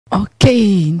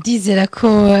Okay, ndizera ko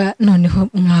noneho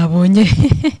mwabonye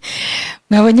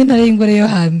ntare y'ingore yo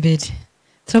hambere.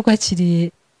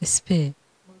 Turakwakiriye SP.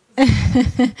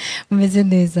 Mumeze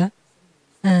neza.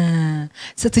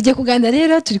 So tujye kuganira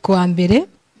rero turi kuwa mbere.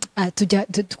 Tujya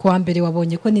kuwa mbere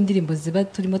wabonye ko n'indirimbo ziba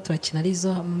turimo turakina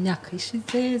arizo mu myaka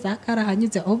ishize za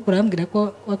karahanyuze aho urambwira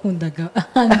ko wakundaga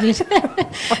hambere.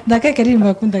 Ndakeka aririmbo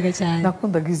wakundaga cyane.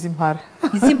 Nakundaga izimpara.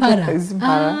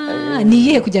 Ni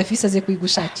iyihe kujya afisa ze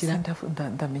kuyigushakira?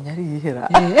 Ndamenya ari iyihera.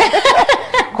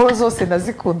 Ko zose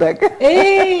nazikundaga.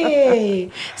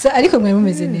 So ariko mwari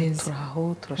mumeze neza.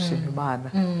 Turaho turashima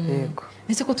Imana. Yego.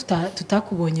 Ese ko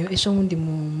tutakubonye ejo mundi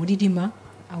muri Rima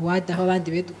awada aho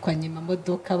abandi bedukanye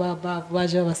amamodoka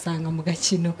baje babasanga mu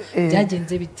gakino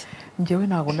byagenze bite? Ngewe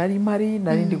ntago nari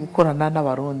ndi gukorana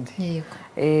n'abarundi.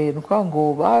 Yego. Nuko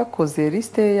ngo bakoze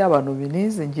liste y'abantu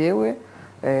binize ngewe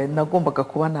nagombaga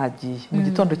kuba nagiye mu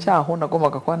gitondo cyaho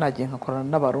nagombaga kuba nagiye nkakorana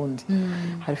n'abarundi.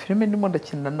 Hari filime ndimo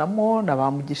ndakinanamo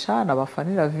nabamugisha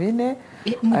nabafanira Vine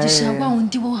mugisha wa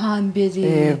undi wo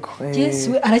hambere. Yes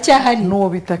we aracyahari no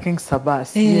bita King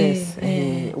Sabas. Yes.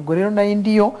 Ubwo rero nayo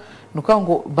ndiyo nuko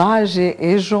ngo baje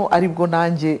ejo aribwo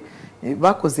nanjye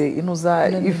bakoze inuza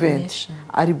event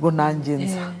aribwo nanjye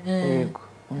nza. Yego.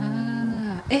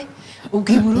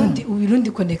 Ubwo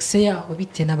Burundi connection yaho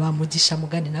bite nabamugisha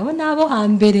mugane nabo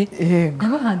hambere.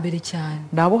 Nabo hambere cyane.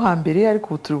 Nabo hambere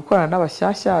ariko turi gukorana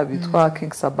n'abashyashya bitwa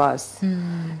King Sabas.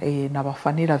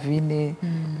 Nabafanira Vine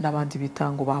n'abandi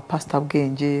bitango ba Pastor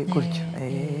Bwenge gutyo.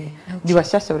 Ni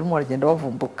bashyashya barimo baragenda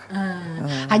bavumbuka.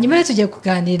 Hanyuma rero tugiye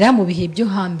kuganira mu bihe byo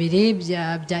hambere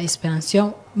bya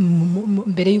Siperansiya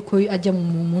mbere yuko ajya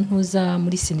mu ntuza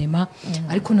muri sinema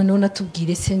ariko noneho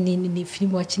natubwire se ni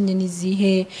film wakinye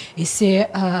nizihe ese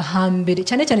hambere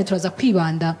cyane turaza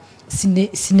kwibanda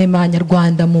sinema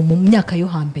nyarwanda mu myaka yo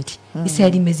hambere ese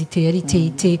yari imeze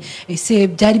ite ese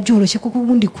byari byoroshye kuko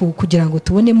ubundi kugira ngo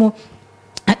tubonemo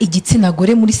igitsina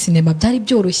gore muri sinema byari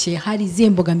byoroshye hari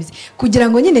zembogamizi kugira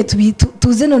ngo nyine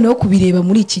tuze noneho kubireba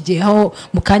muri iki gihe aho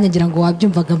mukanya ngira ngo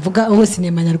wabyumvaga mvuga aho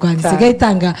sinema nyarwanda isigaye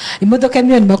itanga imodoka ya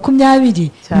miliyoni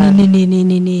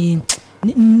 20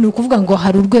 ni ukuvuga ngo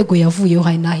hari urwego yavuyeho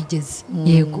hari nahigeze.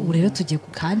 Yego rero tugiye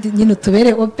kandi nyine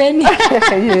tubere open.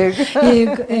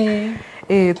 Yego.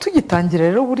 Tugitangira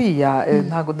rero buriya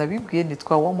ntago nabibwiye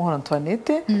nitwa Uwamuhora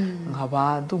Antoinette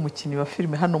nkaba ndi umukinnyi wa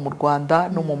filime hano mu Rwanda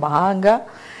no mu mahanga.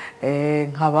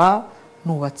 Nkaba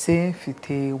nubatse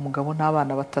mfite umugabo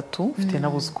n'abana 3 mfite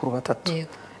n'abuzukuru 3.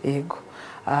 Yego.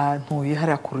 Ntuye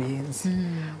hari ku Ruyenzi.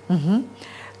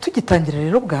 Tugitangira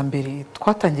rero bwa mbere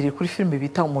twatangiriye kuri filime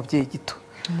bita Umubyeyi Gito.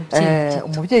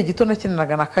 Umubyeyi Gito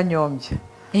nakinanaga na Kanyombya.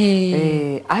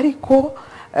 Ariko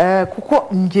kuko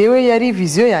ngewe yari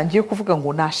vision yanjye yo kuvuga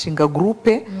ngo nashinga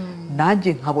groupe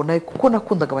nanjye nkabona kuko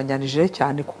nakundaga abanyanijere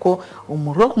cyane kuko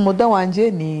umuroda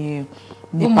wanjye ni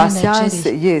Patience.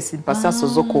 Yes, Patience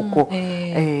zo koko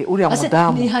uriya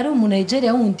mudamu ni hari umu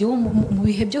Nigeria wundi wo mu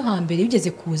bihe byo hambere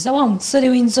bigeze kuza wa musore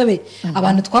w'inzobe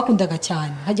abantu twakundaga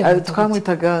cyane hajya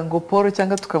twamwitaga ngo Paul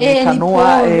cyangwa tukamwita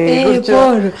Noah.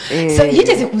 So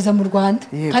yigeze kuza mu Rwanda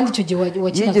kandi icyo gihe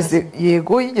wakinaga.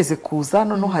 Yigeze kuza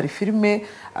none hari filime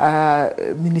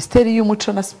Ministeri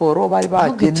y'Umuco na Siporo bari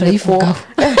bagennye ko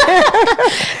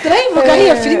turayivuga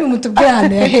hiyo filime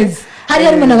mutubwirane yaheze hari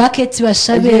harimo n'abaketsi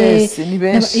bashabe ni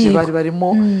benshi bari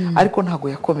barimo ariko ntago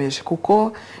yakomeje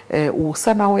kuko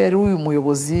usa naho yari uyu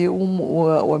muyobozi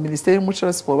wa Ministeri y'Umuco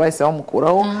na Siporo bahise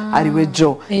bamukuraho ariwe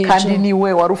Joe kandi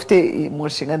niwe wari ufite mu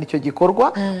nshingano icyo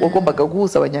gikorwa wagombaga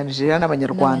guhuza abanyanijeriya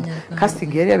n'abanyarwanda.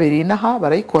 Casting yari yabereye inaha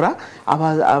barayikora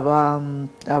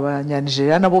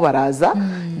abanyanijeriya nabo baraza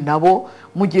nabo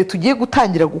mu gihe tugiye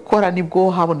gutangira gukora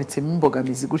nibwo habonetsemo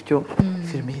imbogamizi gutyo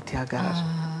filime ihita ihagarara.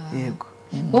 Yego.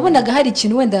 Wabonaga hari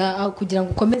ikintu wenda kugira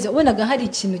ngo ukomeze wabonaga hari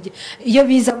ikintu iyo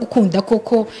biza gukunda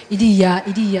koko iriya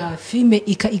filime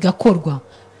igakorwa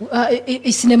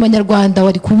sinema nyarwanda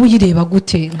wari kubuyireba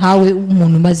gute nkawe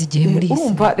umuntu maze igihe muri isi?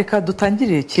 Urumva reka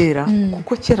dutangirire kera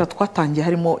kuko kera twatangiye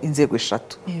harimo inzego 3.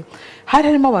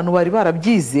 Harimo abantu bari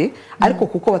barabyize ariko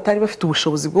kuko batari bafite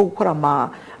ubushobozi bwo gukora ama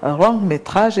long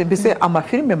métrage mbese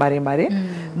amafilime maremare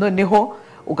noneho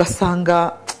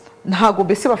ugasanga ntago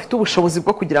mbese bafite ubushobozi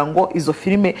bwo kugira ngo izo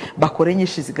filime bakore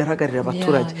nyinshi zigaragarira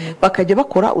abaturage bakajya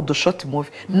bakora udushort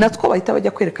movie natwo bahita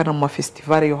bajya kwerekana mu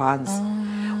festival yo hanze.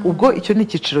 Ubwo icyo ni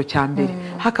ikiciro cya mbere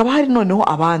hakaba hari noneho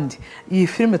abandi iyi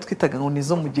filime twitaga ngo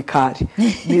nizo mu gikari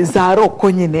ni za roko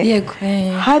nyine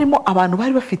harimo abantu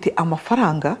bari bafite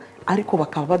amafaranga ariko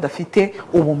bakaba badafite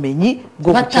ubumenyi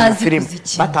bwo gukina filime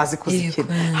batazi kuzikina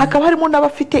hakaba harimo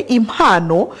n'abafite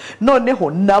impano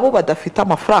noneho nabo badafite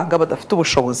amafaranga badafite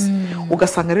ubushobozi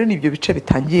ugasanga rero n'ibyo bice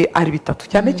bitangiye ari bitatu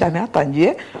cyane cyane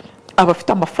hatangiye abafite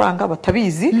amafaranga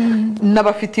batabizi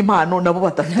n'abafite impano nabo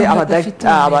badafite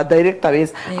abadirector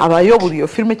beza abayobora iyo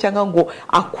filime cyangwa ngo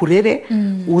akurere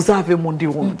uzave mu ndi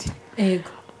wundi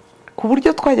ku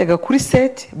buryo twajyaga kuri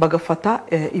set bagafata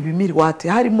ibimiriwate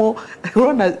harimo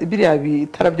urabona biriya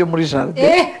bitara byo muri jardin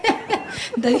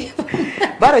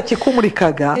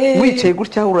barakikumurikaga wicaye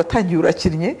gutya uratangiye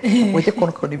urakinnye wajya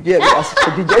kubona ibyo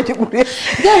yabasukije igihe kiguriye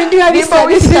nimba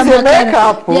wisize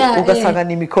makeup ugasanga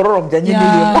ni imikororombya nyine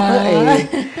irimo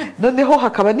noneho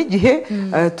hakaba n'igihe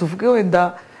tuvuge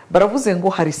wenda baravuze ngo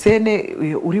hari sene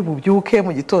uri bubyuke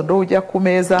mu gitondo ujya ku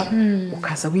meza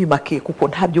ukaza wimakiye kuko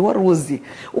ntabyo wari uzi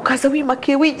ukaza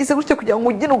wimakiye wigize gutya kugira ngo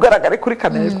ugine ugaragare kuri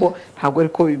kamera ariko ntabwo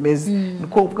ariko bimeze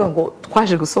niko uvuga ngo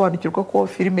twaje gusobanukirwa ko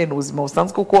filime ni ubuzima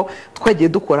busanzwe kuko twagiye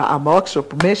dukora ama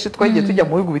workshop menshi twagiye tujya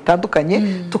mu bihugu bitandukanye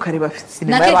tukareba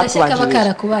sinema y'abatubanjirije kaba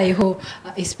karakubayeho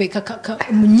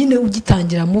nyine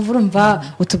ugitangira mu urumva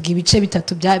utubwiye ibice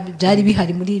bitatu byari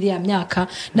bihari muri iriya myaka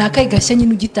nakaye gashya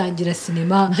nyine ugitangira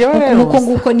sinema nuko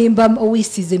nguko nimba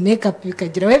wisize makeup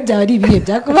bikagira we byaba ari ibihe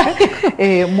byakubaye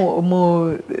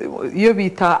iyo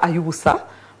bita ayubusa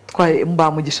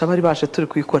mbamugisha bari baje turi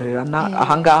kuyikorerana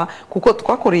ahangaha kuko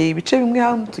twakoreye ibice bimwe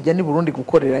hano tujya ni Burundi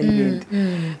gukorera ibindi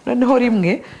noneho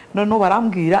rimwe noneho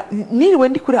barambwira niriwe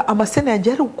ndikurira amasene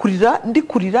yanjye ari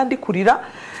ndikurira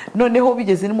noneho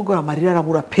bigeze nimugora Amarira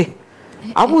arabura pe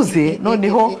abuze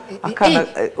noneho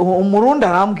umurundi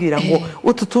arambwira ngo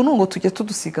utu tuntu ngo tujya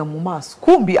tudusiga mu maso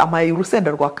kumbi amaye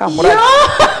urusenda rwa kamurari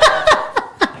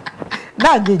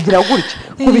nanjye ngira gutya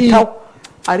kubitaho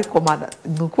ariko mana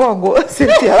nukuvuga ngo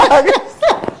senti yarahagaze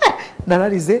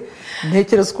nararize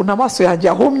ntekereza ukuntu amaso yanjye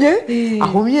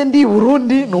ahumye ndi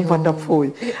Burundi numva ndapfuye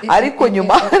ariko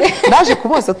nyuma naje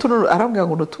kuboza arambwira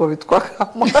ngo nutubabi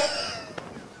twakamura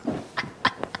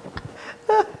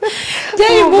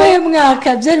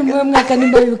byari mu mwaka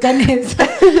nimba bibuka neza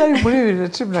byari muri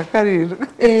 2017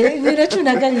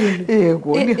 2017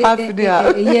 yego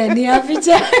ni hafi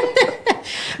cyane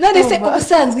none se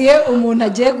ubusanzwe iyo umuntu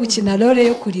agiye gukina role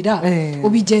yo kurira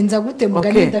ubigenza gute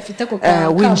mugani ndafite ako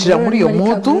winjira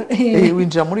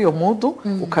muri iyo mudu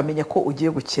ukamenya ko ugiye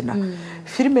gukina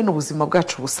filime n'ubuzima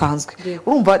bwacu busanzwe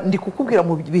urumva ndi kukubwira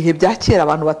mu bihe bya kera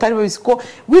abantu batari babizi ko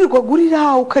wirirwa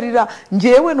gurira ukarira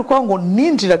ngewe nuko ngo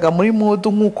ninjiraga muri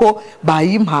mudu nkuko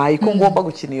bayimpaye ko ngomba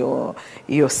gukina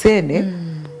iyo sene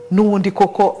n'ubundi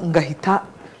koko ngahita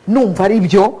numva ari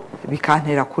byo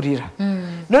bikantera kurira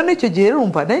none icyo gihe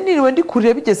rumva niriwe ndi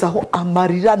kurira bigeze aho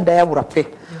amarira ndayabura pe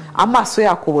amaso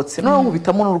yakobotse none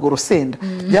nkubitamo n'urwo rusenda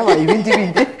byabaye ibindi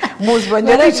muzima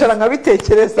njya nicara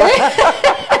nkabitekereza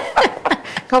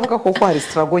kavuga ko hari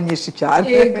struggle nyinshi cyane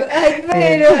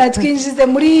rero atwinjize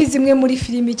muri zimwe muri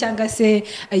filimi cyangwa se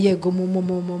yego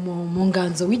mu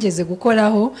nganzo wigeze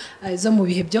gukoraho zo mu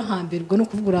bihe byo hambere ubwo no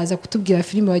kuvuga uraza kutubwira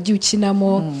filime wagiye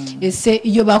ukinamo ese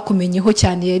iyo bakumenyeho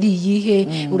cyane yari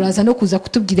iyihe uraza no kuza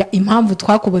kutubwira impamvu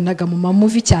twakubonaga mu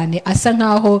mamuvi cyane asa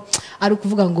nkaho ari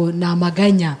ukuvuga ngo ni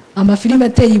amaganya amafilime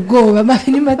ateye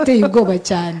ubwoba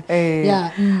cyane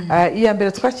iya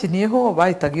mbere twakiniyeho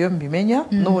bahitaga iyo mbimenya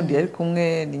n'ubundi yari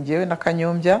kumwe ni ngewe na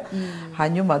Kanyombya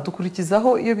hanyuma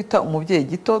dukurikizaho iyo bita umubyeyi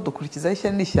gito dukurikizaho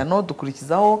ishyano n'ishyano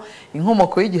dukurikizaho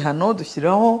inkomoko y'igihano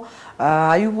dushyiraho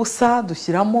ayubusa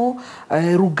dushyiramo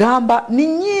rugamba ni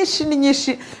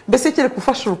nyinshi mbese kereka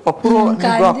ufashe urupapuro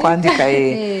nibwo wakwandika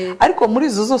ariko muri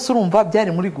izo zose urumva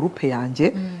byari muri groupe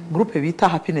yanjye groupe bita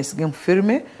Happiness Game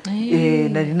Filme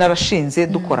nari narashinze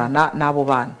dukorana n'abo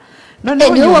bana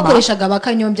niwe wakoreshaga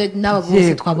abakanyombya n'aba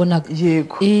bose twabonaga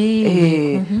yego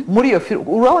muri iyo filime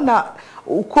urabona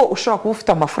uko ushobora kuba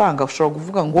ufite amafaranga ushobora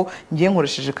kuvuga ngo ngiye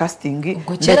nkoresheje casting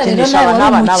ndakinisha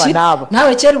n'aba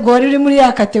nawe kera ubwo wari uri muri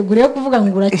ya kategori yo kuvuga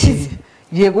ngo urakize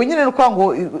yego nyine nuko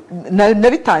ngo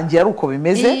nabitangiye ari uko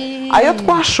bimeze ayo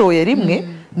twashoye rimwe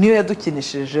niyo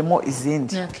yadukinishijemo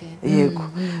izindi yego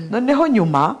noneho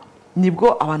nyuma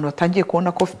nibwo abantu batangiye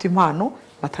kubona ko ufite impano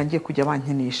batangiye kujya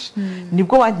bankinisha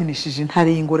nibwo bankinishije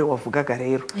intare y'ingore wavugaga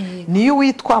rero niyo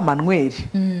witwa Manuel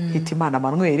Hitimana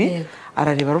Manuel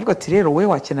arareba aravuga ati rero we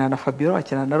wakenana na Fabiola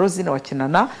wakenana na Rosine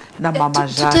wakenana na Mama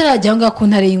Jean tutarajya ngo ku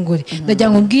ntare y'ingore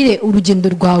ndagira ngo mbwire urugendo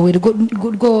rwawe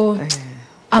rwo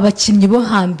abakinnyi bo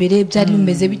hambere byari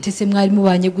bimeze bite se mwari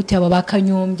mubanye gute aba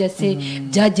bakanyombya se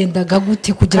byagendaga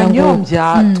gute kugira ngo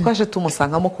kanyombya twaje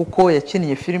tumusangamo kuko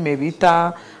yakiniye filime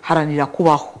bita haranira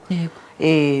kubaho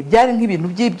byari nk'ibintu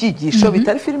by'ibyigisho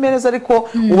bitari filime neza ariko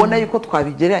ubona yuko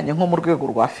twabigereranya nko mu rwego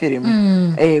rwa filime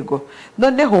yego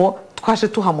noneho twaje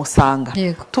tuhamusanga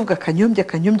tuvuga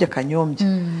kanyombya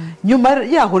nyuma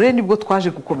yaho rero nibwo twaje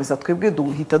gukomeza twebwe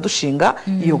duhita dushinga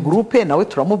iyo groupe nawe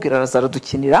turamubwira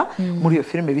aradukinira muri iyo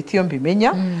filime bita iyo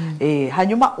mbimenya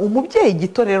hanyuma umubyeyi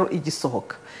gito rero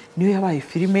igisohoka niyo yabaye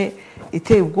filime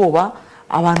iteye ubwoba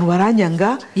abantu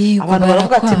baranyanga abantu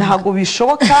baravuga ati ntago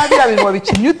bishoboka bira bintu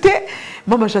wabikinnye ute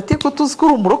mama jati ko tuzi ko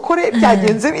umurokore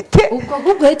byagenze bite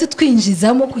ubwo ahita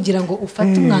twinjizamo kugira ngo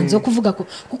ufate umwanzo wo kuvuga ko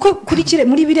kuko kurikire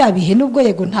muri biriya bihe nubwo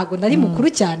yego ntago nari mukuru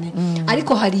cyane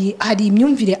ariko hari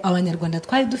imyumvire abanyarwanda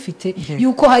twari dufite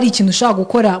yuko hari ikintu ushaka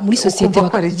gukora muri societe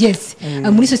yes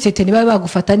muri societe niba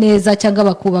bagufata neza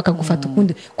cyangwa bakagufata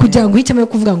ukundi kugira ngo uhitemo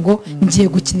kuvuga ngo ngiye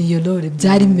gukina iyo role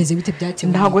byari bimeze bite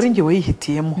byatemwe ntago ari ngiye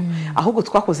wayihitiyemo ahubwo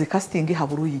twakoze casting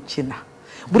haburu yikina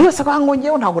buri wese ngo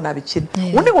ngewe ntabwo nabikina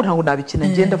undi ngo ntabwo nabikina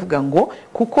ngenda avuga ngo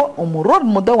kuko umurori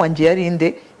muda wanjye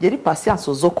yarinde yari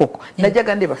Patience Zokoko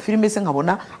najyaga ndeba filime ze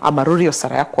nkabona amarori yose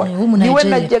arayakora niwe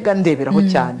najyaga ndeberaho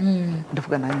cyane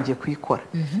ndavuga nanjye kuyikora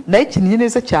nayikinnye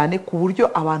neza cyane ku buryo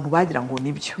abantu bagira ngo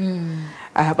nibyo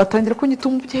batangira kunyita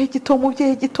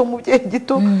umubyeyi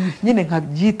gito nyine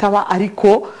nkabyitaba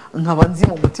ariko nkaba nzi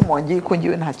mu mutima wanjye ko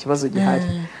ngewe nta kibazo gihari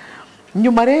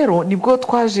nyuma rero nibwo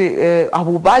twaje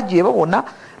abo bagiye babona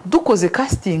dukoze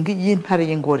casting y'intare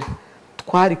y'ingore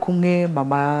twari kumwe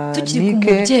mama Nike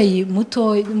umubyeyi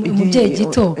muto umubyeyi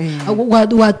gito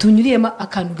watunyuriyemo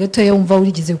akantu gato yumva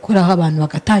urigeze gukoraho abantu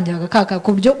bagatangira gakaka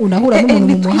ku byo unahura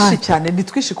n'umuntu mu muhanda cyane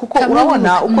nitwishi kuko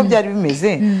urabona uko byari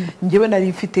bimeze ngewe nari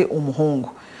mfite umuhungu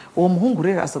uwo muhungu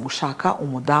rero aza gushaka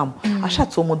umudamu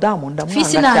ashatse uwo mudamu ndamwanga cyane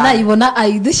fisi nayibona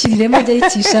ayidushyiriremo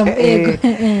ajyicisha ego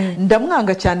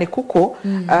ndamwanga cyane kuko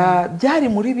byari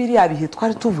muri biriya bihe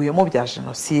twari tuvuyemo bya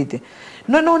jenoside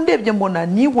noneho ndebye mbona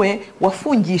niwe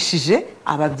wafungishije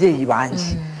ababyeyi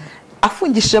banjye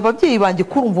afungishije ababyeyi banjye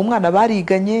kurumva umwana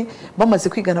bariganye bamaze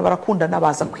kwigana barakundana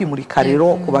baza kwimurika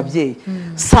rero ku babyeyi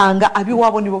sanga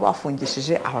abiwabo nibo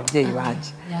bafungishije ababyeyi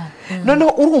banjye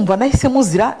noneho urumva nahise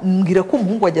muzira mbwira ko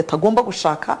umuhungu wajya atagomba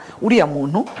gushaka uriya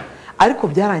muntu ariko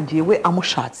byarangiye we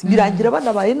amushatse birangira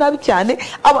banabaye nabi cyane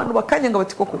abantu bakanyanga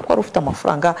bati koko kuko ari ufite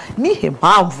amafaranga nihe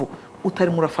mpamvu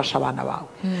utari murafasha abana bawe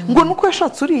ngo nuko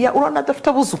yashatse uriya urana adafite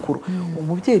abuzukuru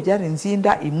umubyeyi byarenze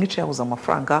inda imwica yabuze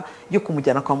amafaranga yo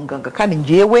kumujyana kwa muganga kandi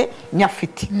ngewe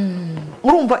nyafite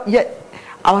urumva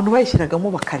abantu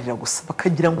bayishyiragamo bakarira gusa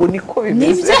bakagira ngo niko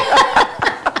bimeze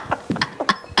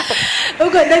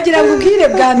ubwo ndagira ngo ubwire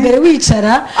bwa mbere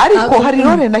wicara ariko hari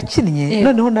role nakinnye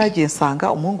noneho nagiye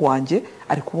nsanga umuhungu wanjye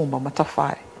ari kubumba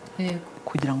amatafari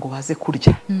kugira ngo baze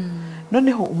kurya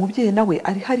noneho umubyeyi nawe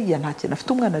ari hariya nta kintu afite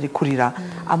umwana ari kurira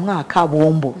amwaka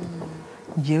bombo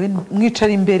ngewe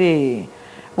mwicara imbere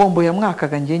bombo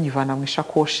yamwakaga ngiye nyivana mu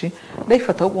ishakoshi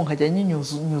ndayifata ahubwo nkajya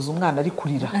nyunyuza umwana ari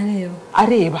kurira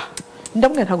areba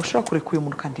ndamwe ntabwo ushobora kureka uyu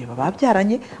muntu kandi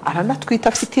babyaranye aranatwita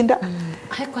afite inda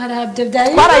ariko hari abyo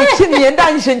byari barayikiniye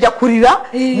ndangije njya kurira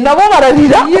nabo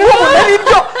bararira kuko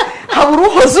nabibyo habura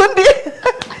uhoze undi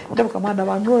ndavuga amana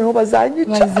abantu noneho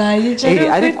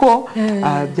bazayica ariko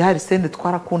byari sende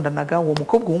twarakundanaga uwo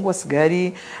mukobwa ubu ngubu asigaye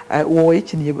ari uwo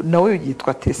wayikiniye nawe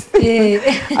yitwa Tesi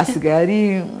asigaye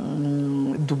ari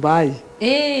Dubai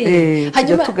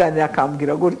tujya tuganira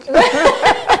akambwira gutya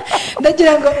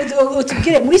ndagira ngo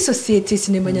utubwire muri societe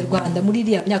sinema nyarwanda muri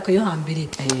iriya myaka yo hambere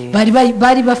bari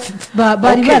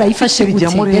barayifashe gute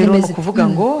rero no kuvuga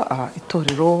ngo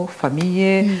itorero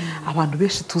famiye abantu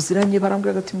benshi tuziranye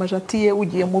barambwira ati majatiye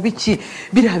ugiye mu biki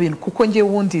biriya bintu kuko ngewe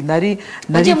wundi nari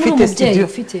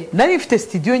mfite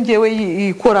studio ngewe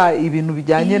ikora ibintu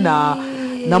bijyanye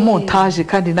na montage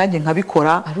kandi nanjye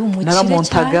nkabikora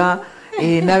naramontaga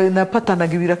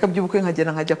napatanaga ibiraka by'ubukwe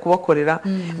nkagenda nkajya kubakorera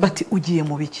bati ugiye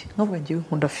mu biki nkavuga ngewe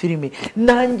nkunda filime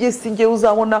nanjye singewe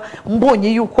uzabona mbonye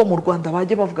yuko mu Rwanda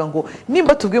bajye bavuga ngo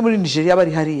nimba tubwiye muri Nigeria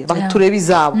bari hariya batureba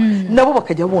izabo nabo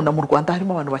bakajya babona mu Rwanda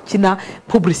harimo abantu bakina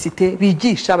publicité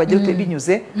bigisha bagira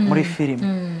binyuze muri filime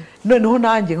noneho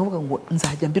nanjye nkavuga ngo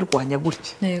nzajya mbirwanya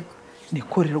gutya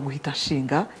niko rero guhita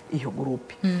nshinga iyo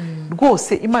groupe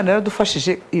rwose Imana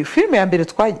yaradufashije filime ya mbere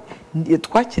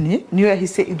twakinnye niyo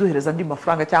yahise iduhereza andi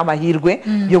mafaranga cyangwa amahirwe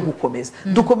yo gukomeza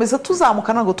dukomeza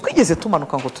tuzamukana ngo twigeze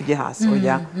tumanuka ngo tujye hasi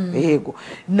oya yego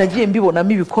nagiye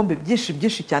mbibonamo ibikombe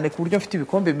byinshi cyane ku buryo mfite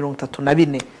ibikombe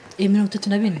 34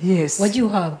 yes wagiye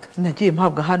uhabwa nagiye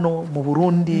mpabwa hano mu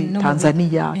Burundi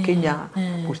Tanzania Kenya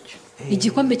gutyo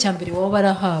igikombe cya mbere waba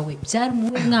barahawe byari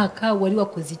mu mwaka wari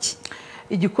wakoze iki?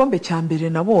 Igikombe cya mbere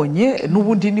nabonye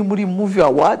n'ubundi ni muri movie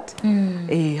award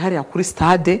hariya kuri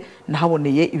stade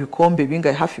nahaboneye ibikombe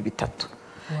bingaye hafi 3.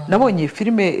 Nabonye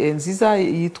filime nziza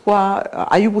yitwa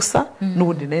Ayubusa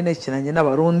n'ubundi nari nakinanye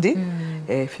n'abarundi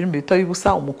filime yitwa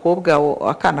Ayubusa, umukobwa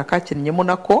akana kakinyemo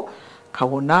nako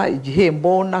kabona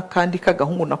igihembo n'akandi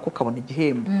kagahungu nako kabona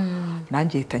igihembo,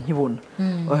 nanjye hita nkibona.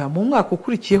 Mu mwaka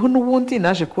ukurikiyeho n'ubundi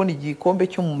naje kubona igikombe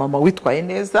cyo mu mama witwaye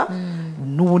neza,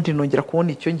 n'ubundi nongera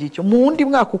kubona icyo ngicyo. Mu wundi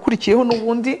mwaka ukurikiyeho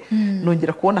n'ubundi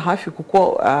nongera kubona hafi,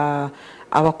 kuko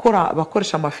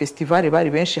abakoresha amafestivale bari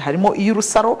benshi, harimo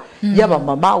iy'urusaro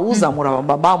y'abamama, uzamura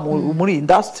abamama muri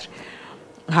industry.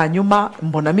 Hanyuma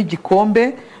mbonamo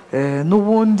igikombe,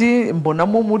 n'ubundi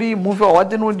mbonamo muri movie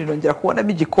award, n'ubundi nongera kubonamo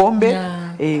igikombe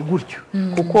gutyo,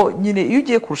 kuko nyine iyo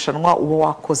ugiye kurushanwa uba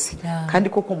wakoze, kandi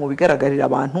koko mu bigaragarira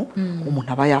abantu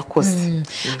umuntu aba yakoze.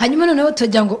 Hanyuma noneho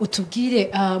tugira ngo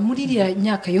utubwire muri iriya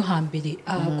myaka yo hambere,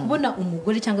 kubona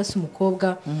umugore cyangwa se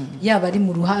umukobwa yaba ari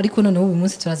mu ruha, ariko noneho uyu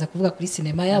munsi turaza kuvuga kuri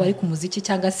sinema, yaba ari ku muziki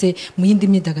cyangwa se mu yindi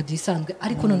myidagaduro isanzwe,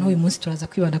 ariko noneho uyu munsi turaza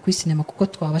kwibanda kuri sinema kuko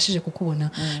twabashije kukubona.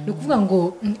 Ni ukuvuga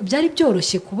ngo byari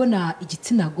byoroshye kubona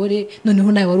igitsina gore,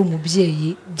 noneho nawe wari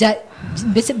umubyeyi,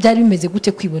 mbese byari bimeze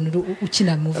gute kwibona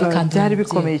ukina movie? Kandi byari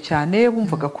bikomeye cyane,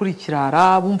 bumvaga kuri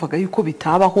kirara, bumvaga yuko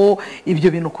bitabaho,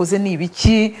 ibyo bintu ukoze ni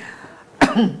ibiki.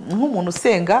 Nk'umuntu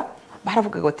usenga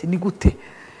baravugaga bati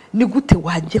ni gute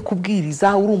wajye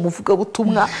kubwiriza uri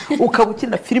umuvugabutumwa ukaba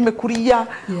ukina filime kuriya,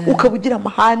 ukaba ugira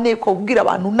amahane, ukabwira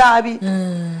abantu nabi.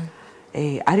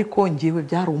 Ariko ngewe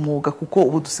byari umwuga, kuko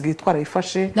ubu dusigaye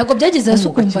twarayifashe. Ntabwo byageze hasi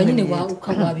ukumva nyine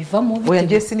ukabivamo? Oya,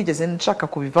 ngiye sinigeze nshaka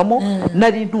kubivamo,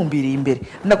 nari ntumbiriye imbere.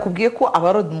 Nakubwiye ko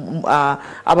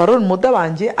abaroni moda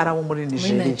banjye ari abo muri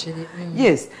Nigeria.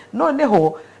 Yes,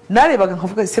 noneho narebaga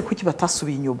nkavuga ese kuki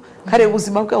batasubiye inyuma, kareba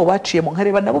ubuzima bwabo baciyemo,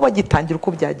 nkareba nabo bagitangira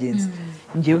uko byagenze,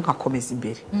 ngewe nkakomeza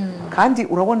imbere. Kandi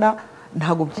urabona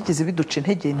ntago byigeze biduca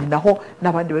intege, ni naho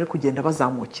n'abandi bari kugenda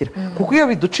bazamukira, kuko iyo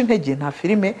biduca intege nta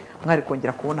filime mwari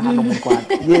kongera kubona hano mu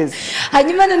Rwanda. Yes.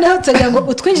 Hanyuma noneho tugira ngo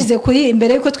utwinjize kuri,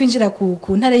 imbere yuko twinjira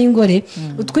ku ntare y'ingore,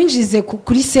 utwinjize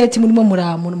kuri set murimo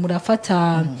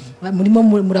murafata, murimo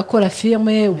murakora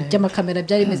filime, by'amakamera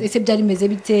byari bimeze, ese byari bimeze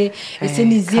bite? Ese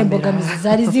ni izihe mbogamizi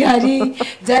zari zihari?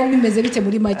 Byari bimeze bite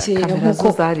muri makeya?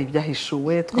 Nkuko zari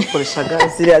byahishuwe, twakoreshaga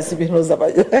ziriya z'ibintu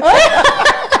z'abayo.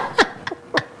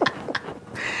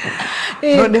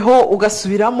 Noneho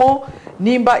ugasubiramo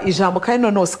nimba ijambo, kandi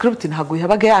noneho script ntago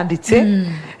yabaga yanditse,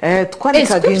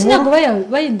 twarikaga inkuru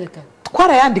bayindika,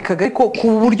 twarayandikaga ariko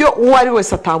ku buryo uwo ari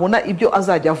wese atabona ibyo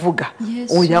azajya avuga,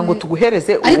 ugira ngo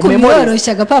tuguhereze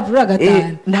umemorize agapapuro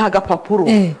agatanu. Nta gapapuro,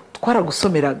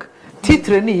 twaragusomeraga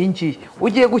titre ni iyi ngiyi,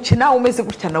 ugiye gukina umeze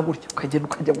gutya na gutya, ukagenda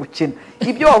ukajya gukina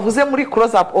ibyo wavuze muri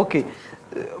close up. Okay,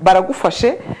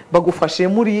 bagufashe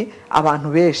muri abantu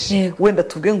benshi, wenda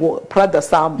tuvuge ngo Prada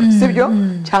Samba, sibyo,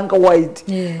 cyangwa Wide.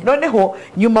 Noneho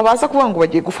nyuma baza kuvuga ngo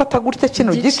bagiye gufata gutya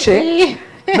kino gice,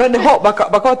 noneho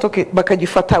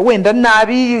bakagifata wenda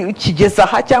nabi kigeza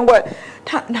aha, cyangwa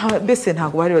mbese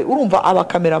ntago bari urumva.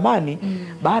 Abakameramani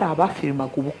bari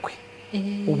abafilmaga ubukwe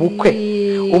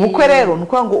rero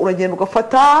nuko ngo uragenda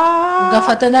ugafata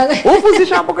uvuze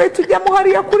ijambo gahita ujyamo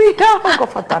hariya kuriya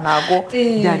ugafata. Ntago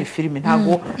byari filime,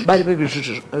 ntago bari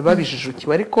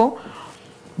babijijukiwe, ariko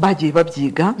bagiye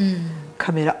babyiga.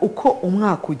 Kamera uko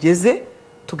umwaka ugeze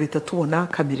tugahita tubona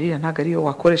kamera ntago ariyo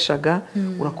wakoreshaga,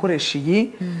 urakoresha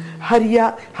iyi.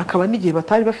 Hariya hakaba n'igihe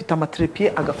batari bafite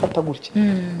amatrepied, agafata gutya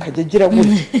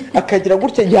akagira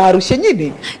gutya yarushye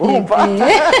nyine, urumva.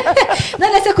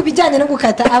 None se kubijyanye no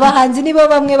gukata, abahanzi nibo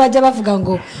bamwe bajya bavuga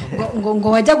ngo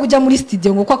wajya kujya muri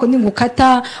studio ngo kwako ni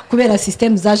gukata, kubera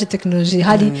system zaje technology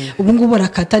hari ubu ngubu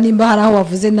barakata, nimba hari aho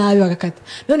wavuze nabi bagakata.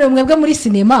 None mwebwe muri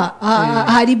sinema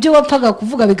hari ibyo wapfaga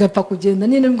kuvuga bigapfa kugenda,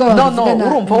 nini nubwo bavuga na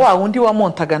urumva wa wundi wa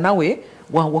montaga nawe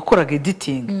wakoraga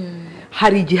editing,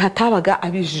 hari igihe hatabaga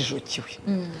abijijukiwe.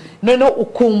 None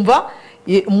ukumva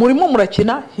murimo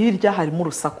murakina, hirya harimo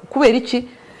urusaku. Kubera iki?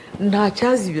 Nta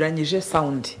cyazibiranyije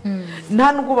sound,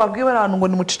 nta nubwo babwiye abantu ngo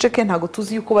nimuceceke, ntago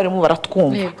tuzi yuko barimo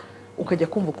baratwumva. Ukajya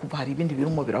kumva hari ibindi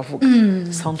birimo biravuga,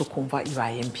 sound ukumva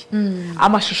ibaye mbi.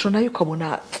 Amashusho nayo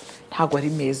ukabona ntago ari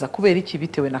meza, kubera iki?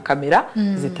 Bitewe na kamera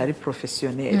zitari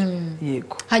professionnel.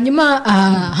 Yego.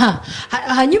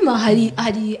 Hanyuma hari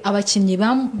abakinnyi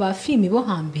ba filimi bo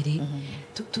hambere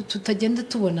tutagenda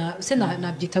tubona, se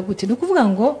nabyita gute, ni ukuvuga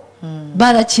ngo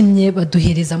barakinnye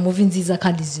baduhereza movie nziza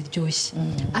kandi ziryoshye,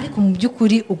 ariko mu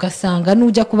by'ukuri ugasanga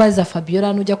nujya kubaza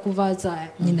Fabiola, nujya kubaza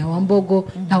nyina wa Mbogo,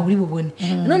 ntawe uri bubone.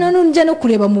 None nujya no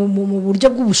kureba mu buryo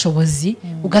bw'ubushobozi,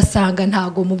 ugasanga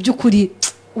ntago mu by'ukuri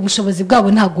ubushobozi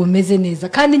bwabo ntabwo bumeze neza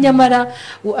kandi nyamara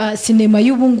sinema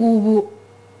y'ubu ngubu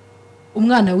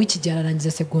umwana w'ikigera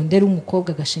arangiza segonderi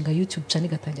umukobwa agashinga YouTube channel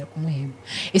gatangira kumuhemba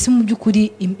ese mu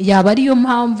byukuri yaba ariyo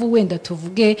mpamvu wenda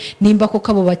tuvuge nimba ko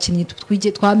kabo bakinnyi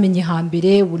twamenye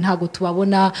hambere ubu ntago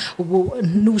tubabona ubu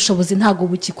n'ubushobozi ntago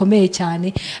bukikomeye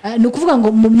cyane ni ukuvuga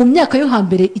ngo mu myaka yo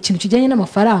hambere ikintu kijyanye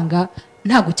n'amafaranga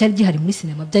ntago cyari gihari muri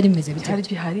sinema byari bimeze bityo cyari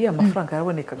gihari amafaranga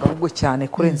yarabonekaga ahubwo cyane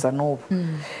kurenza n'ubu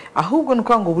ahubwo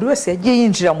nuko ngo buri wese yagiye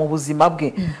yinjira mu buzima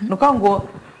bwe nuko ngo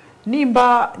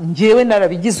nimba ngewe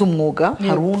narabigize umwuga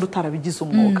hari uwundi utarabigize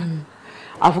umwuga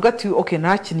avuga ati okay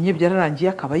nakinnye byararangiye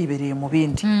akaba yibereye mu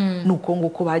bindi nuko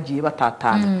nguko bagiye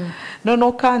batatana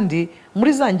noneho kandi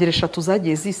muri za ngeri 3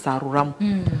 zagiye zisaruramo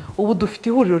ubu dufite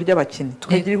ihuriro ry'abakinnyi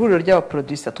tukagira ihuriro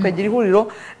ry'abaproducer tukagira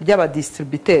ihuriro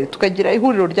ry'abadistributeur tukagira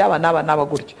ihuriro ry'abana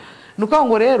n'abaguryo nuko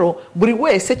ngo rero buri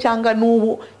wese cyangwa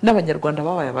n'ubu n'abanyarwanda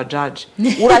babaye abajaje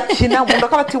urakina umuntu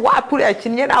akabati wapuri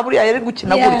yakinnye naburi yari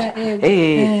gukina gutya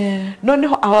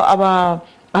noneho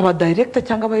aba director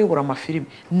cyangwa abayobora amafilime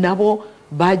nabo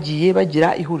bagiye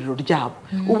bagira ihuriro ryabo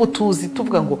ubu tuzi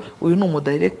tuvuga ngo uyu ni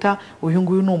umudirector uyu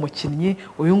nguyu ni umukinnyi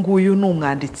uyu nguyu ni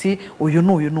umwanditsi uyu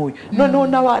n'uyu noneho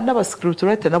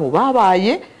n'abascriptwriter nabo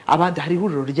babaye abandi hari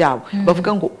ihuriro ryabo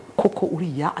bavuga ngo koko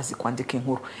uriya azi kwandika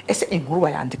inkuru ese inkuru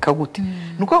bayandika gute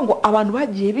nuko ngo abantu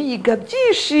bagiye biyiga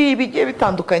byinshi bigiye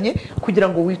bitandukanye kugira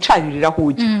ngo wicarire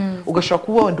ahuje ugashaka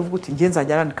kubonda uvuga uti ngiye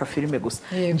nzajya nandika filime gusa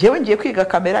ngiye ngiye kwiga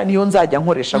kamera niyo nzajya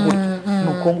nkoresha gutyo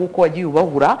nuko nguko wagiye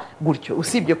ubahura gutyo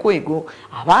usibye ko yego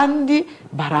abandi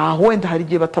baraho wenda hari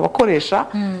igihe batabakoresha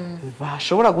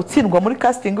bashobora gutsindwa muri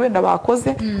casting wenda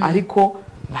bakoze ariko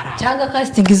baraho cyangwa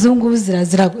casting izungu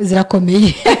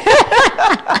zirakomeye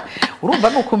urumva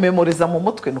nuko memoriza mu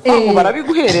mutwe nuko ngo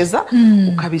barabiguhereza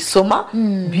ukabisoma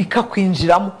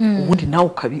bikakwinjiramo ubundi nawe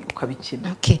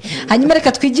ukabikina hanyuma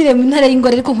reka twigire mu ntara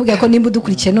y'ingore ariko mvuga ko nimba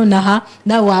udukurikiye nonaha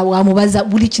nawe wamubaza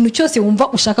buri kintu cyose wumva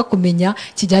ushaka kumenya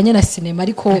kijyanye na sinema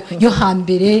ariko yo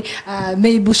hambere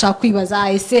maybe ushaka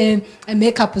kwibaza ese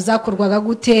makeup zakorwaga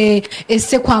gute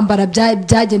ese kwambara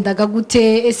byagendaga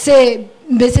gute ese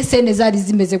mbese sene zari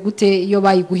zimeze gute iyo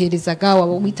bayiguherezaga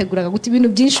waba witeguraga gute ibintu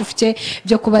byinshi ufite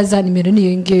byo kubaza nimero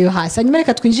niyo ngiyo hasi hanyuma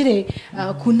reka twinjire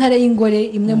ku ntara y'ingore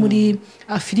imwe muri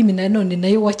filime nanone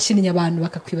nayo wakinnye abantu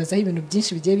bakakwibazaho ibintu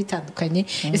byinshi bigiye bitandukanye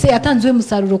ese yatanzwe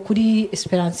umusaruro kuri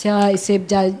Seburikoko ese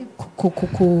bya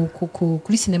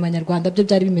kuri sinema nyarwanda byo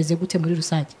byari bimeze gute muri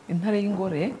rusange intara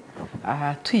y'ingore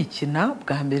tuyikina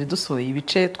bwa mbere dusohoye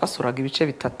ibice twasuraga ibice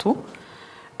 3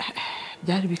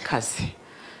 byari bikaze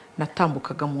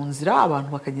natambukaga mu nzira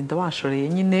abantu bakagenda bashoreye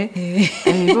nyine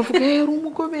bavuga uri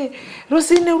umugome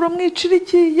Rosine uramwicira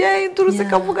iki induru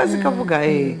zikavuga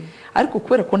ariko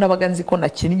kubera ko nabaga nzi ko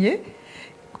nakinnye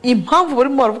impamvu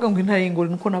barimo baravuga ngo intare y'ingore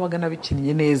nuko nabaga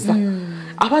nabikinnye neza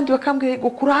abandi bakambwiye ngo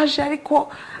courage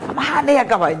ariko amahane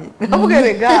yagabanye bavuga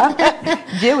rega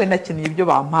jewe nakinnye ibyo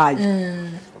bampaye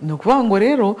no kuvuga ngo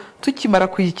rero tukimara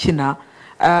kuyikina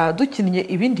dukinnye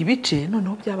ibindi bice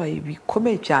noneho byabaye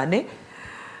bikomeye cyane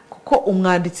ko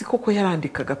umwanditsi koko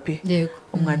yarandikaga pe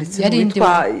umwanditsi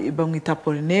witwa bamwita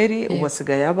Polineri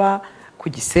ubasigaye aba ku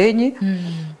Gisenyi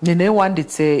nyene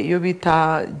wanditse iyo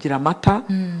bita Giramata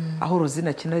aho Rosine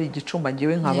akinari igicumba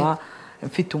ngewe nkaba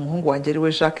mfite umuhungu wanjye ari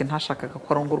we Jacques ntashakaga ko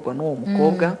arongorwa n'uwo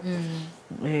mukobwa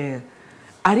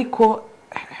ariko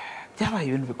byabaye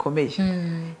ibintu bikomeye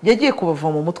yagiye kubava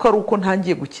mu mutwe ari uko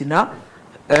ntangiye gukina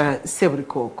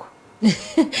Seburikoko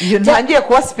iyo ntangiye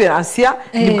kuba Siperansiya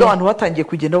nibwo abantu batangiye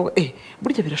kugenda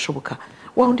burya birashoboka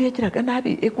wa undi yagiraga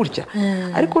nabi gutya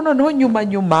ariko noneho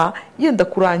nyuma yenda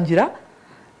kurangira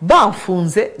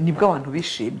bamfunze nibwo abantu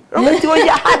bishimye bati wo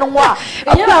yahanwa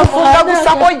akufunga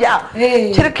gusa moya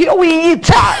kereka iyo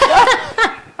wiyica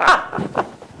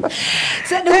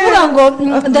Nukuvuga ngo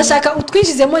ndashaka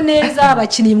utwinjizemo neza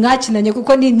abakinnyi mwakinanye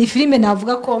kuko ni filime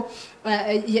navuga ko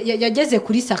yageze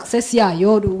kuri success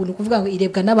yayo nukuvuga ngo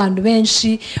irebwa n'abantu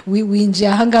benshi winjiye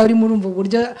aha ngaho uri murumva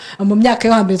uburyo mu myaka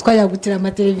yo hambere twajya gutira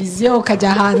amateleviziyo ukajya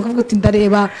ahantu kuvuga uti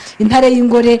ndareba intare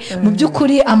y'ingore mu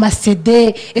by'ukuri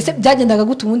amasede ese byagendaga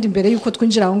gute ubundi mbere yuko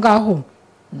twinjira aho ngaho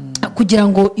kugira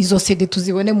ngo izo CD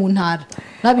tuzibone mu ntara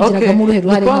nabigiragamo uruhe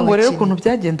ruhare nk'abakinnyi rero ukuntu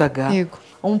byagendaga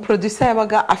umuproducer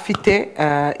yabaga afite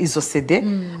izo CD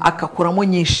akakuramo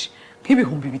nyinshi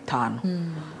nk'ibihumbi 5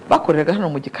 bakoreraga hano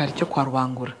mu gikari cyo kwa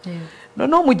Rubangura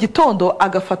noneho mu gitondo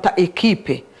agafata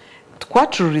equipe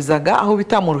twacururizaga aho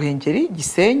bita mu Ruhengeri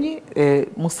Gisenyi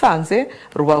Musanze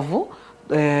Rubavu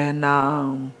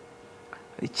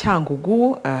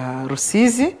Cyangugu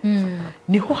Rusizi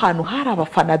niho hantu hari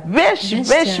abafana benshi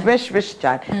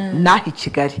cyane naho i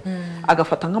Kigali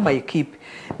agafata nk'ama equipe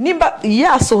nimba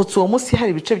yasohotse uwo munsi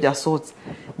hari ibice byasohotse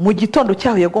mu gitondo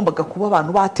cyaho yagombaga kuba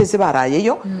abantu bateze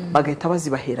barayeyo bagahita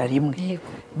bazibahera rimwe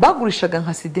bagurishaga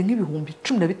nka CD nk'ibihumbi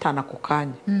 15 ako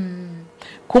kanya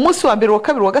ku munsi wa mbere wa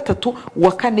kabiri wa gatatu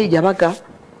wa kane yabaga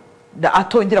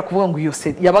atongera kuvuga ngo iyo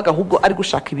CD yabaga ahubwo ari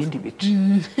gushaka ibindi bice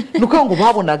nuko ngo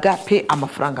babonaga pe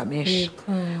amafaranga menshi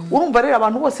urumva rero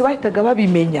abantu bose bahitaga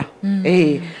babimenya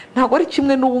ntago ari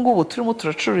kimwe n'ubu ngubu turimo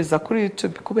turacururiza kuri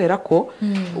YouTube kubera ko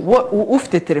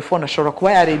ufite telefone ashobora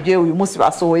kuba yarebye uyu munsi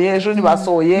basohoye ejo ni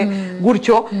basohoye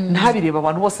gutyo ntabireba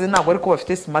abantu bose ntago ari ko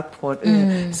bafite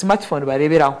smartphone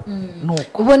bareberaho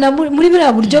nuko ubona muri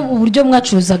biriya buryo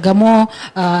mwacuruzagamo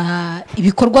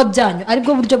ibikorwa byanyu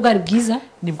aribwo buryo bwari bwiza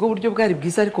nibwo buryo bwari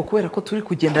bwiza ariko kubera ko turi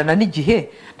kugendana n'igihe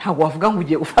ntago wavuga ngo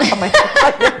ugiye ufata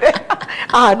amafaranga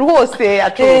ahantu hose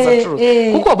acuruza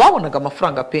kuko babonaga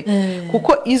amafaranga pe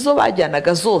kuko izo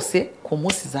bajyanaga zose ku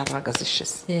munsi zabaga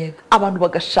zishize abantu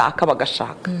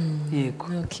bagashaka yego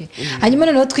hanyuma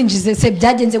noneho twinjize se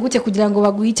byagenze gute kugira ngo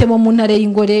baguhitemo mu ntare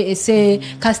y'ingore ese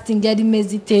casting yari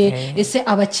imeze ite ese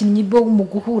abakinnyi bo mu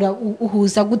guhura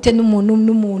uhuza gute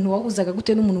n'umuntu wahuzaga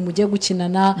gute n'umuntu mugiye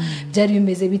gukinana byari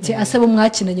bimeze bite asaba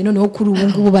mwakinanye noneho kuri ubu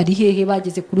ngubu bari hehe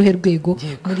bageze ku ruhe rwego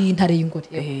muri intare y'ingore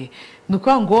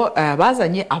nuko ngo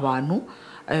bazanye abantu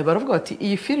baravuga bati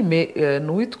iyi filime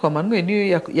n'uwitwa Manuel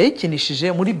niyo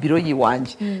yayikinishije muri biro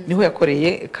yiwanjye niho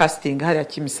yakoreye casting hariya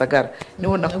Kimisagara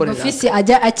niho nakoreraga ofisi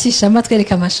ajya akisha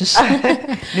amatwereka amashusho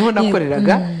niho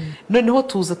nakoreraga noneho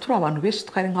tuza turi abantu benshi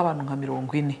twari nk'abantu nka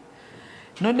 40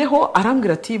 noneho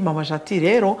arambwira ati mama Jati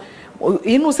rero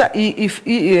inuza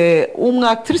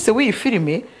umwactrice w'iyi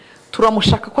filime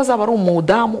turamushaka ko azaba ari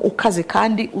umudamu ukaze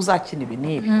kandi uzakina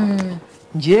ibinibi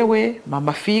ngewe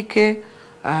mama Fike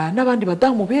n'abandi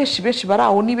badamu benshi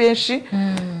baraho ni benshi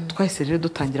twahise rero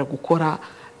dutangira gukora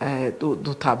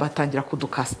batangira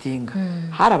kudukastinga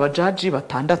hari abajaji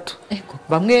 6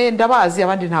 bamwe ndabazi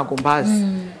abandi ntago mbazi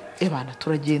bana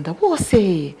turagenda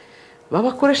bose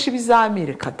babakoresha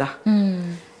ibizamire kada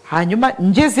hanyuma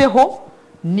ngezeho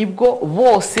nibwo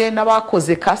bose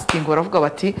n'abakoze casting baravuga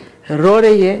bati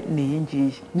role ye ni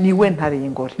niwe ntare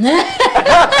y'ingore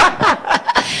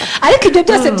ariko ibyo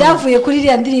byose byavuye kuri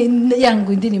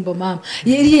yangu indirimbo mama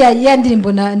ya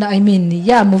ndirimbo na I mean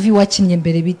ya movie wakinnye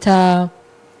mbere bita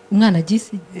umwana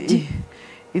gisi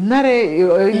intare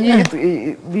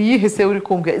yihese uri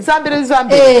kumbwe zambere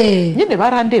nyine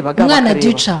barandebaga umwana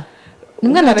dica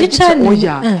umwana dica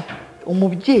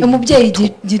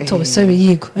umubyeyi gito sorry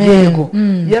yego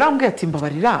yarambwiye ati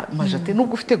mbabarira majate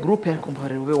nubwo ufite groupe ariko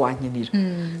mbabarira ube wankinira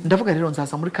ndavuga rero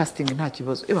nzaza muri casting nta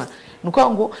kibazo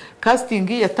nuko ngo casting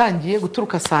yatangiye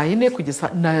guturuka saa 4 kugeza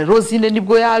na Rosine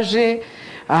nibwo yaje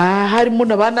harimo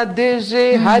nabana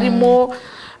Deje harimo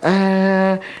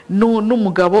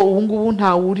n'umugabo ubu ngubu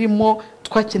nta urimo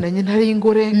twakinanye ntare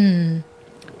y'ingore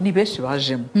ni benshi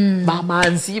bajemo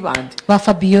bamanzi bandi ba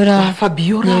Fabiola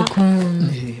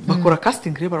bakora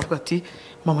casting rero baravuga ati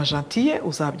mama Gentille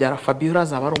uzabyara Fabiola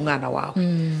azaba ari umwana wawe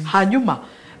hanyuma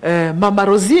mama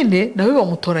Rosine nawe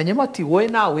bamutoranyemo ati wowe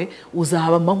nawe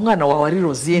uzaba umwana wawe ari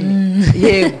Rosine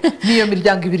yego niyo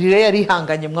miryango ibiri rero yari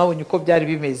ihanganye mwabonye uko byari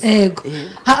bimeze yego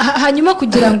hanyuma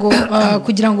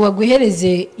kugira ngo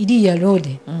baguhereze iriya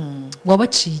role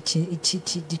wabaciye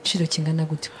iki giciro kingana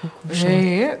gute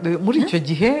muri icyo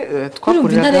gihe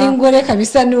twakoreraga intare y'ingore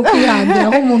kabisa ni ukwihambira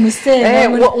aho umuntu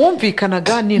usenga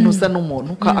wumvikanaga ninuza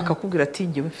n'umuntu akakubwira ati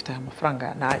ngewe mfite aya mafaranga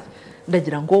yanaye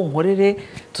ndagira ngo unkorere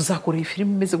tuzakora iyi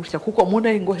filime imeze gutya kuko mu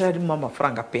ntare y'ingore harimo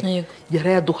amafaranga pe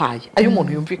yarayaduhaye ayo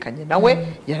umuntu yumvikanye nawe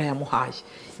yarayamuhaye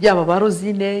yaba ba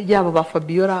Rosine yaba ba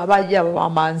Fabiola yaba ba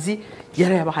Manzi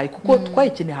yarayabahaye kuko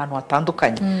twayikeneye ahantu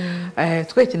hatandukanye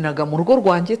twayikeneraga mu rugo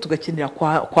rwanjye tugakenera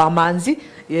kwa Manzi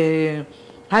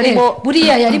harimo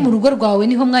buriya yari mu rugo rwawe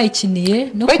niho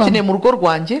mwayikiniye no twayikeneye mu rugo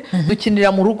rwanjye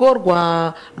dukinira mu rugo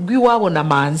rw'iwabo na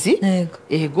Manzi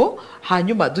yego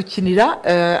hanyuma dukinira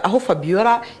aho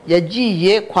Fabiola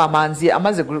yagiye kwa Manzi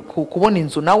amaze kubona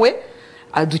inzu nawe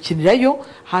adukinirayo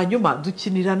hanyuma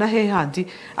dukinira na hehandi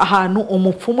ahantu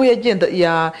umupfumu yagenda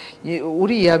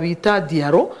uriya bita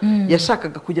Diaro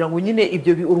yashakaga kugira ngo nyine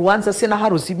ibyo urubanza se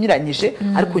naharuzimyiranyije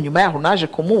ariko nyuma yaho naje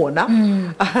kumubona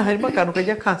harimo akantu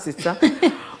kajya kansitsa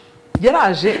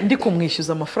yaraje ndi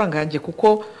kumwishyuza amafaranga yanjye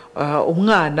kuko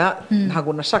umwana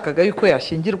ntago nashakaga yuko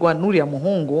yashyingirwa n'uriya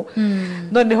muhungu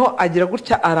noneho agira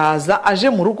gutya araza aje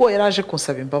mu rugo yaraje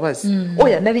kunsaba imbabazi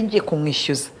oya nari ngiye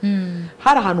kumwishyuza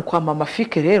hari ahantu kwa mama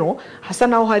Fike rero hasa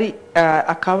naho hari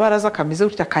akabaraza kameze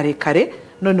gutya karekare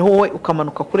noneho wowe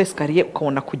ukamanuka kuri esikariye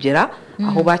ukabona kugera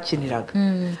aho bakiniraga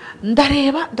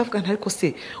ndareba ndavuga ariko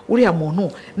se uriya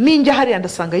muntu ninjya hariya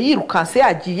ndasanga yirukanse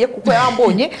yagiye kuko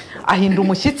yambonye ahinda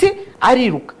umushyitsi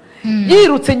ariruka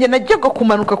yirutse njye najyaga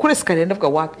kumanuka kuri esikariye ndavuga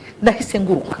wapi ndahise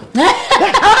nguruka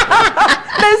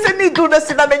nahise nidunda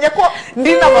sinamenye ko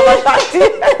ndi n'amabashati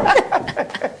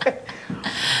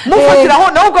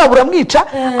mufatiraho nawe ubwo buramwica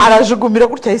arajugumira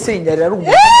gutya yahise yinyarira ari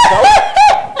umuntu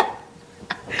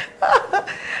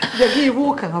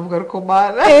yagibuka nkavuga ariko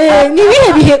mana ni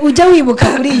ibihe bihe ujya wibuka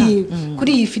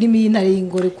kuri iyi filimi y'Intare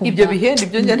y'Ingore kumva ibyo bihe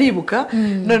nibyo njya nibuka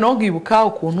noneho nkibuka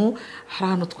ukuntu hari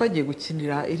ahantu twagiye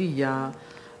gukinira iriya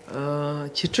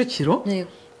Kicukiro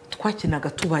twakinaga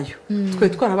tubayo twe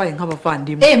twarabaye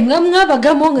nk'abavandimwe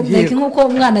mwabagamo nk'uko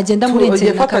umwana agenda muri etse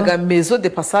yafataga mezo de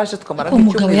passage tukamara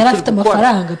umugabo yari afite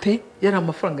amafaranga pe yari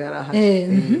amafaranga yari ahari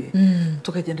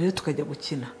tukagenda rero tukajya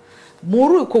gukina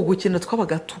muri uko gukina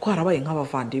twabaga twarabaye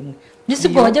nk'abavandimwe nese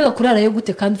ubwo wajyaga kurarayo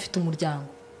gute kandi ufite umuryango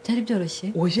byari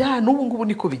byoroshye oya n'ubu ngubu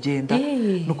niko bigenda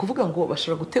ni ukuvuga ngo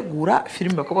bashobora gutegura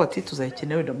filime bakavuga ati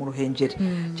tuzayikinira wenda mu Ruhengeri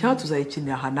cyangwa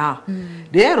tuzayikinira aha n'aha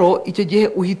rero icyo gihe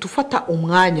uhita ufata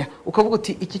umwanya ukavuga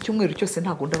uti iki cyumweru cyose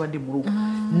ntabwo ndaba ndi mu rugo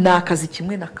ni akazi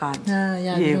kimwe n'akandi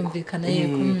yego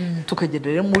tukagenda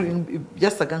rero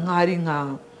byasaga nk'aho ari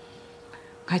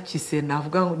nka kise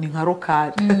navuga ni nka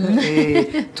rokari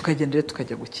tukagenda rero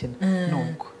tukajya gukina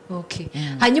nuko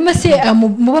hanyuma se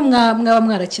muba mwaba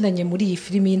mwarakinanye muri iyi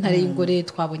filimi y'Intare y'Ingore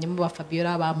twabonyemo ba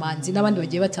Fabiola bamanzi n'abandi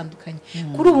bagiye batandukanye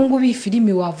kuri ubu ngubu iyi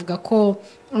filimi wavuga ko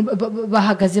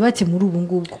bahagaze bate muri ubu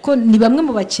ngubu kuko ni bamwe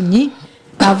mu bakinnyi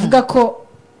bavuga ko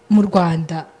mu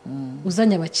Rwanda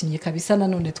uzanye abakinnyi kabisa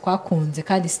nanone twakunze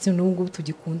kandi si n'ubu ngubu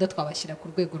tugikunda twabashyira ku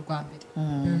rwego rwa mbere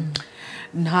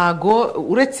ntago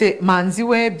uretse manzi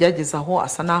we byageze aho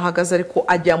asa n'ahagaze ariko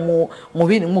ajya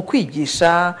mu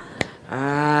kwigisha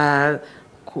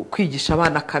kwigisha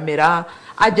abana kamera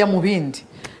ajya mu bindi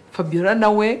Fabiola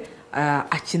nawe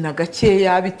akina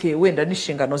gakeya bitewe wenda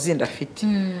n'inshingano zindi afite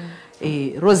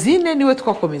Rosine niwe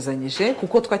twakomezanyije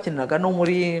kuko twakiniraga no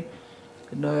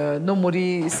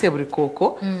muri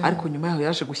Seburikoko ariko nyuma yaho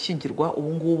yaje gushyingirwa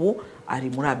ubu ngubu ari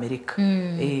muri Amerika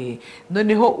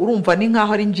noneho urumva ni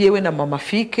nkaho ari njyewe na mama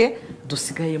Fike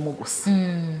dusigayemo gusa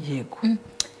yego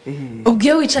ubwo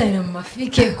iyo wicaye na mama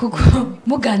Fike kuko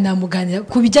muganira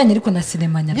ku bijyanye ariko na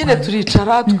sinema nyarwanda nyine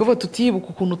turicara tukavuga tutibuka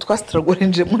ukuntu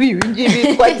twasitaragorenje muri ibi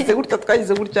ngibi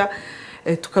twagize gutya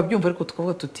tukabyumva ariko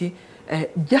tukavuga tuti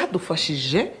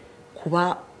byadufashije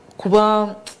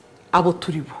kuba abo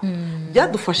turi bo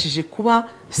byadufashije kuba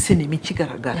sinema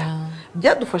ikigaragara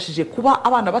byadufashije kuba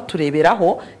abana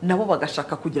batureberaho nabo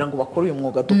bagashaka kugira ngo bakore uyu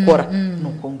mwuga dukora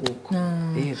nuko nguko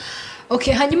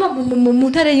hanyuma mu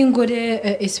Ntare y'Ingore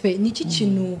SP niki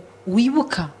kintu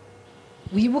wibuka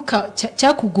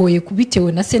cyakugoye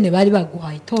kubitewe na sene bari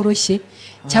baguhaye itoroshye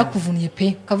cyakuvuniye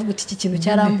pe kavuga uti iki kintu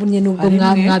cyaramvunye nubwo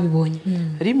mwabibonye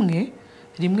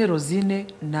rimwe Rosine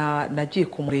nagiye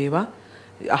kumureba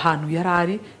ahantu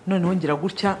yarari noneho ngira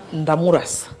gutya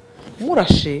ndamurasa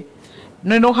murashe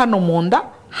noneho hano mu nda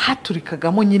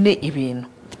haturikagamo nyine ibintu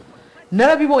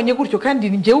narabibonye gutyo kandi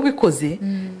njyewe ubikoze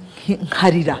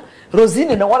nkarira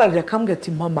Rosine nawe ararira akambwira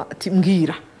ati mama ati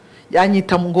mbwira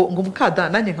yanyita ngo mukada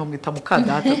nanjye nkamwita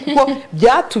mukadata kuko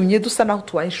byatumye dusa naho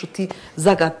tubaye inshuti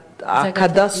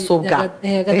kadasobwa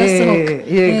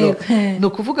yego no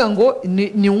kuvuga ngo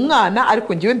ni umwana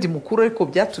ariko ngiye ndi mukuru ariko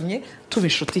byatumye tuba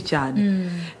inshuti cyane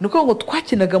nuko ngo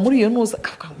twakinaga muri iyo ntuza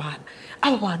akavuga mana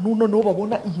aba bantu noneho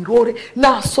babona iyi role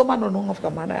nasoma noneho nkavuga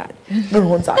mana yanjye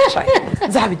noneho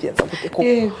nzabigenza gute koko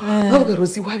nkavuga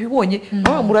Rozi wabibonye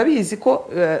murabizi ko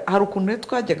hari ukuntu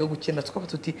twajyaga gukina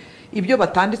twafata tuti ibyo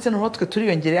batanditse noneho twe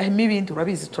turiyongereye ibindi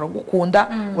urabizi turagukunda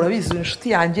urabizi inshuti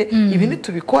yanjye ibi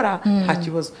nitubikora nta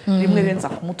kibazo rimwe renza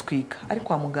kumutwika ariko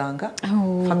kwa muganga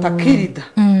fata kirida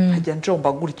hajya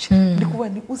njomba gutya ndi kuvuga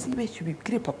ni uzibeshye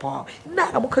ubibwire papa wawe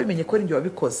naramuka bimenye ko ari njye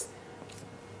wabikoze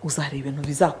uzareba ibintu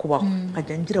bizakubaho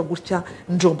nkajya ngira gutya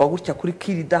njomba gutya kuri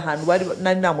kirida ahantu bari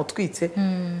nari namutwitse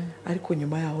ariko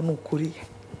nyuma yaho nukuriye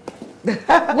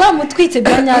wamutwitse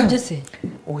bya nyabyo se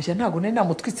oya ntago nari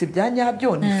namutwitse bya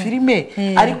nyabyo ni filime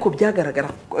ariko byagaragara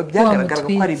ko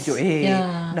ari byo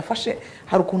nafashe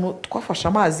hari ukuntu twafashe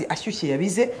amazi ashyushye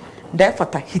yabize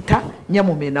ndayafata hita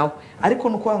nyamumenaho ariko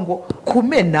nuko ngo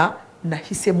kumena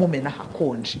nahise mumena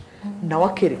hakonje nawe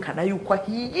akerekana yuko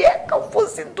ahiye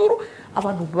kavuza induru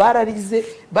abantu bararize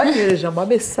banyereje ama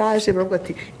message baravuga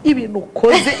ati ibintu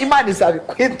ukoze Imana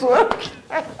izabikwitura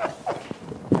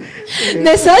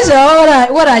message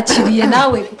warakiriye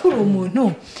nawe kuri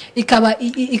umuntu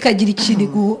ikagira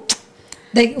ikintu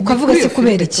ukavuga se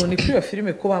kubera iki ni kuri iyo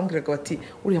filime ko bambwiraga bati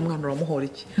uriya mwana uramuhora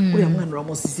iki uriya mwana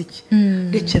uramuziza iki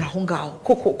rekera aho ngaho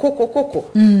koko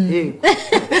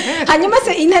hanyuma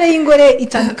se intare y'ingore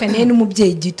itandukanye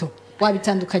n'umubyeyi gito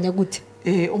wabitandukanya gute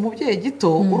umubyeyi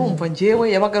gito urumva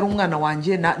ngewe yabaga ari umwana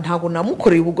wanjye ntago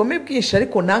namukoreye ubugome bwinshi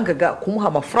ariko nangaga kumuha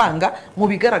amafaranga mu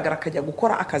bigaragara akajya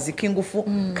gukora akazi k'ingufu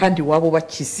kandi wabo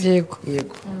bakize yego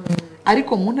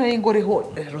ariko mu ntara y'ingore ho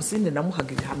Rosine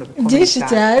namuhaga ibihano bikomeye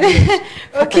cyane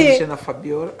okay na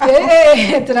Fabiola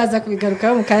turaza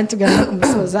kubigarukaho mu kandi tugana ku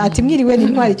musoza ati mwiriwe ni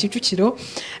Ntwari Kicukiro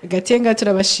Gatenga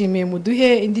turabashimiye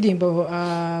muduhe indirimbo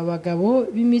abagabo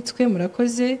b'imitwe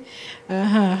murakoze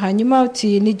hanyuma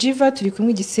uti ni Jiva turi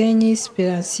kumwe Gisenyi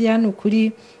Siperansiya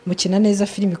n'ukuri mukina neza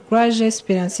filime Courage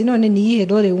Siperansiya none ni yihe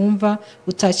role wumva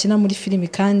utakina muri filime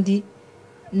kandi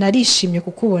narishimye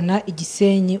kukubona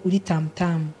Igisenyi uri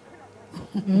tamutamu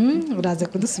uraza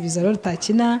kudusubiza rero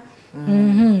utakina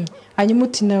hanyuma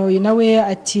uti nawe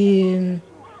ati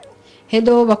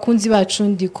hello bakunzi bacu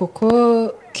ndi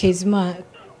Koko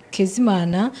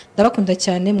Kezimana ndabakunda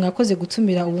cyane mwakoze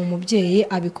gutumira uwo mubyeyi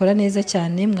abikora neza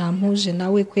cyane mwampuje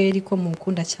nawe kweri ko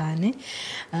mukunda cyane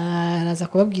araza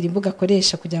kubabwira imbuga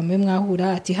akoresha kugira ngo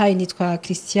mwahura ati hayi nitwa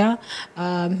Christian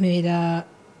mpera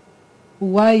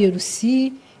uwayo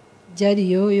Rusi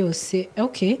byariyo yose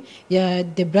okay ya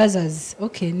The Brothers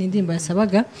okay ni ndimba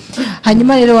yasabaga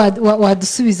hanyuma rero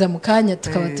wadusubiza mu kanya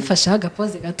tukaba dufasha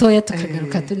agapoze gatoya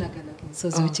tukagaruka tunagana ku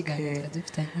musozi w'ikiganiro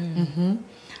dufitanye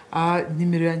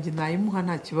nimero yanjye nayimuha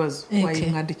nta kibazo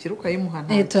wayimwandikira ukayimuha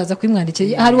nta turaza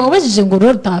kwimwandikira hari wabajije ngo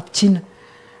rero ntakina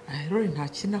rero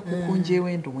ntakina kuko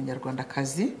ngewe ndi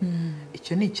umunyarwandakazi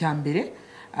icyo ni icyambere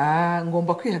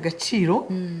ngomba kwiha agaciro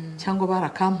cyangwa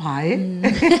barakampaye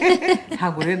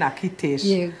ntabwo rero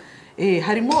nakitesha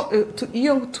harimo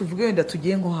iyo tuvuge wenda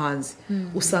tugiye nko hanze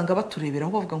usanga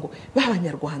batureberaho bavuga ngo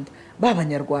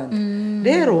b'abanyarwanda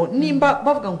rero nimba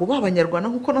bavuga ngo b'abanyarwanda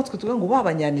nkuko natwe tuvuga ngo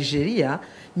b'abanyanigeria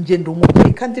ngenda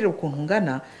umubyeyi kandi rero ukuntu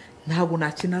ngana ntabwo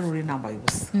nakina rore nambaye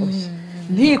ubusa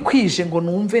ntikwije ngo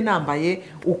numve nambaye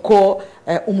uko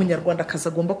umunyarwanda kaza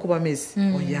agomba kuba ameze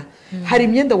oya hari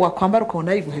imyenda wakwambara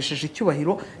ukabona yiguhesheje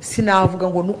icyubahiro sinavuga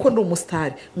ngo nuko ndi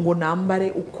umusitari ngo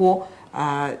nambare uko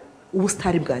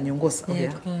ubusitari bwanyongoza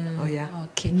oya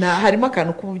harimo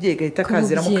akantu k'ububyeyi gahita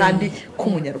kaziramo kandi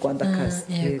k'umunyarwandakazi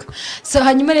so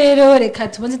hanyuma rero reka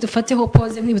tubanze dufateho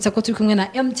pause mwibutsa ko turi kumwe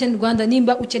na MTN Rwanda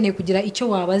nimba ukeneye kugira icyo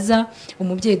wabaza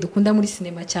umubyeyi dukunda muri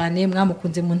sinema cyane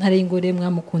mwamukunze mu ntare y'ingore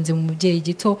mwamukunze mu mubyeyi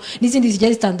gito n'izindi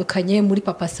zigiye zitandukanye muri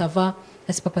Papa Sava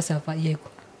Papa Sava yego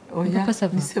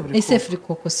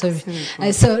Seburikoko sorry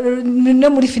so no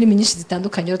muri filime nyinshi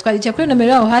zitandukanye twarikiye kuri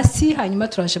nomero yaho hasi hanyuma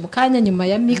turaje mu kanya nyuma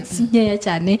ya mix nkeya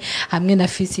cyane hamwe na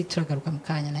Fisi turagaruka mu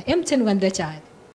kanya na MTN Rwanda cyane